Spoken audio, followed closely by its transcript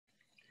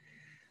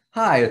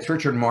Hi, it's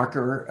Richard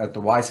Marker at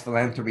the Wise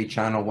Philanthropy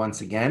channel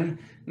once again.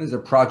 This is a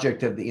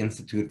project of the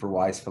Institute for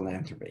Wise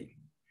Philanthropy.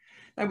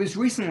 I was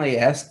recently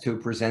asked to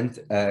present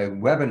a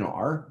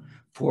webinar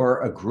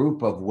for a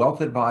group of wealth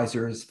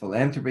advisors,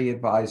 philanthropy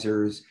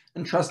advisors,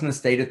 and trust and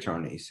estate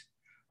attorneys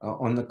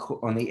on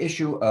the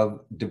issue of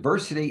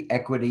diversity,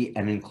 equity,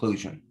 and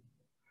inclusion.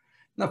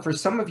 Now, for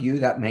some of you,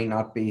 that may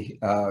not be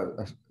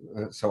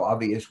so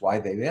obvious why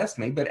they've asked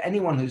me, but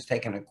anyone who's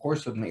taken a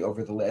course with me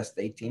over the last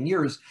 18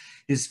 years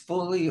is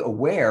fully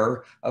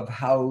aware of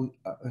how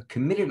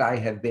committed I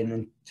have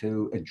been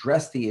to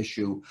address the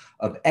issue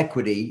of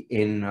equity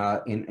in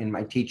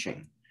my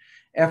teaching.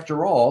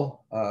 After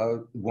all,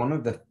 one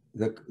of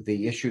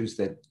the issues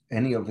that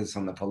any of us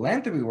in the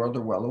philanthropy world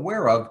are well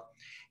aware of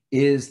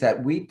is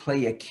that we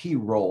play a key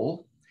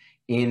role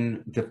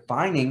in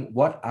defining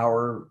what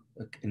our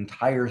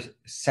entire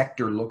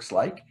sector looks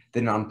like, the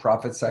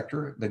nonprofit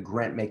sector, the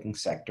grant-making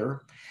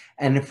sector.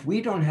 And if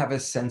we don't have a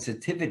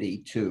sensitivity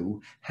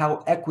to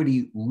how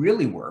equity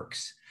really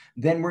works,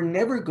 then we're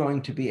never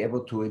going to be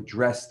able to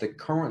address the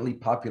currently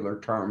popular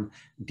term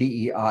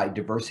DEI,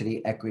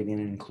 diversity, equity, and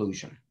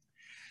inclusion.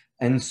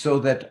 And so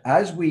that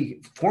as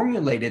we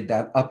formulated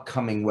that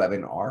upcoming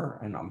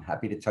webinar, and I'm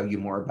happy to tell you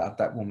more about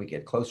that when we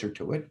get closer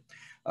to it,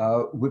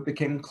 it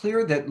became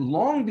clear that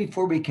long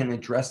before we can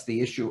address the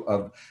issue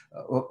of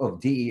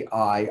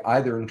DEI,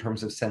 either in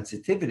terms of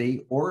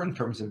sensitivity or in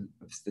terms of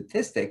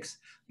statistics,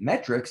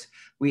 metrics,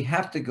 we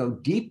have to go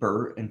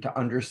deeper and to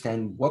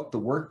understand what the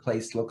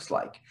workplace looks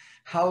like,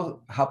 how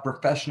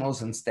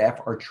professionals and staff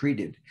are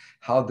treated,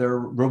 how they're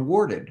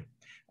rewarded,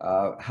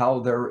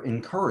 how they're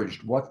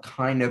encouraged, what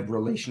kind of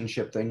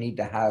relationship they need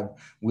to have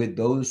with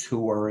those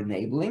who are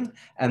enabling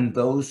and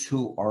those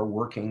who are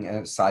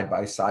working side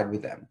by side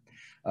with them.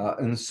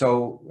 And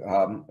so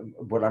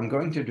what I'm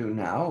going to do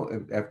now,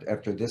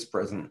 after this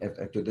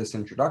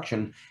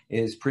introduction,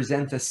 is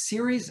present a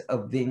series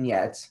of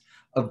vignettes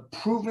of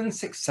proven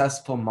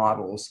successful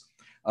models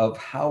of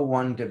how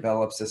one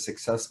develops a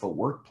successful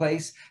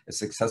workplace, a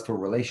successful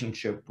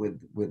relationship with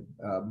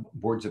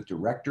boards of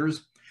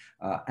directors,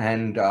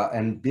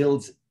 and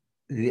builds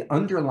the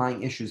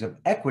underlying issues of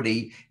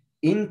equity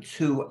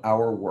into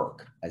our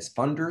work as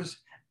funders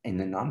in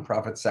the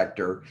nonprofit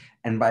sector,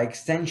 and by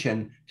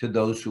extension to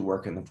those who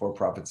work in the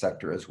for-profit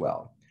sector as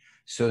well.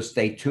 So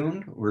stay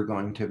tuned. We're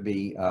going to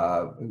be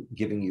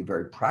giving you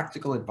very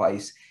practical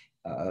advice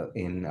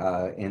in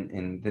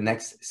the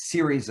next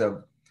series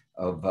of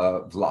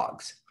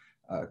vlogs.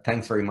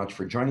 Thanks very much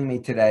for joining me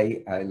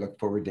today. I look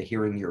forward to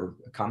hearing your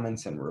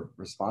comments and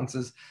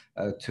responses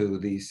to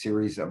the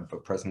series of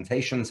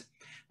presentations,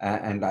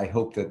 and I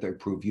hope that they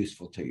prove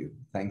useful to you.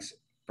 Thanks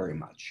very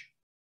much.